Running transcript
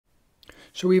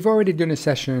So we've already done a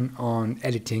session on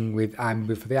editing with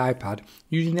iMovie for the iPad.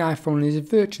 Using the iPhone is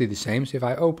virtually the same. So if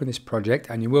I open this project,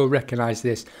 and you will recognize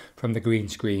this from the green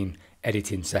screen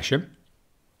editing session.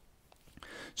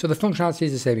 So the functionality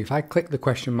is the same. If I click the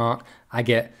question mark, I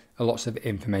get lots of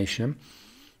information.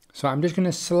 So I'm just going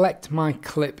to select my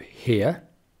clip here.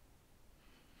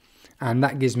 And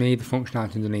that gives me the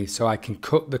functionality underneath. So I can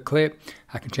cut the clip,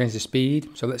 I can change the speed.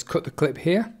 So let's cut the clip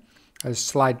here. I just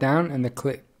slide down and the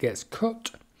clip gets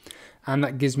cut. And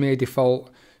that gives me a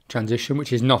default transition,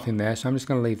 which is nothing there. So I'm just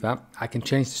going to leave that. I can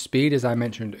change the speed, as I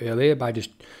mentioned earlier, by just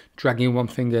dragging one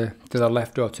finger to the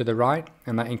left or to the right.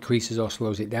 And that increases or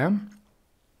slows it down.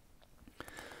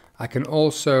 I can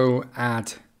also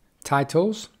add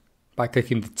titles by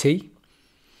clicking the T.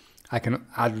 I can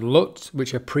add LUTs,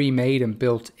 which are pre-made and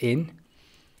built in.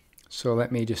 So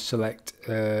let me just select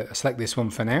this one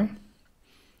for now.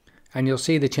 And you'll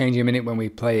see the change in a minute when we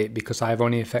play it, because I've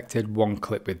only affected one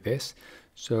clip with this.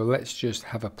 So let's just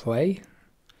have a play.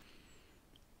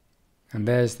 And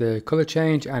there's the color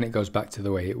change, and it goes back to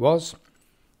the way it was.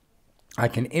 I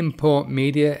can import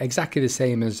media exactly the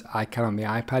same as I can on the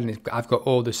iPad, and I've got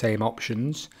all the same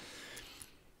options.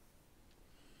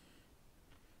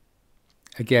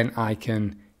 Again, I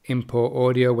can import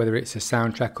audio, whether it's a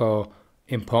soundtrack or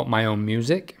import my own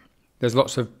music. There's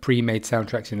lots of pre-made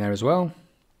soundtracks in there as well.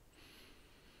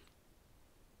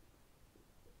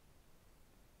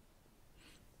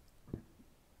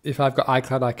 If I've got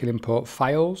iCloud, I can import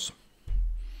files.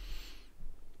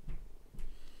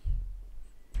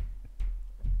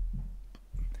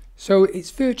 So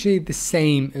it's virtually the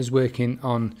same as working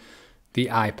on the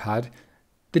iPad.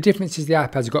 The difference is the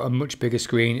iPad's got a much bigger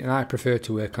screen, and I prefer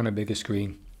to work on a bigger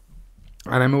screen.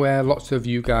 And I'm aware lots of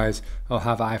you guys will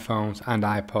have iPhones and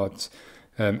iPods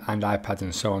and iPads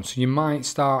and so on. So you might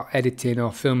start editing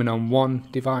or filming on one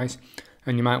device,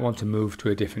 and you might want to move to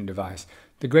a different device.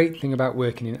 The great thing about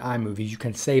working in iMovie is you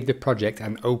can save the project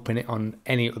and open it on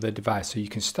any other device. So you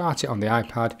can start it on the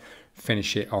iPad,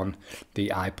 finish it on the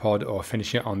iPod, or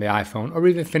finish it on the iPhone, or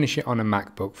even finish it on a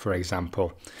MacBook, for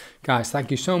example. Guys, thank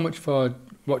you so much for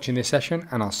watching this session,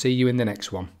 and I'll see you in the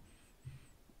next one.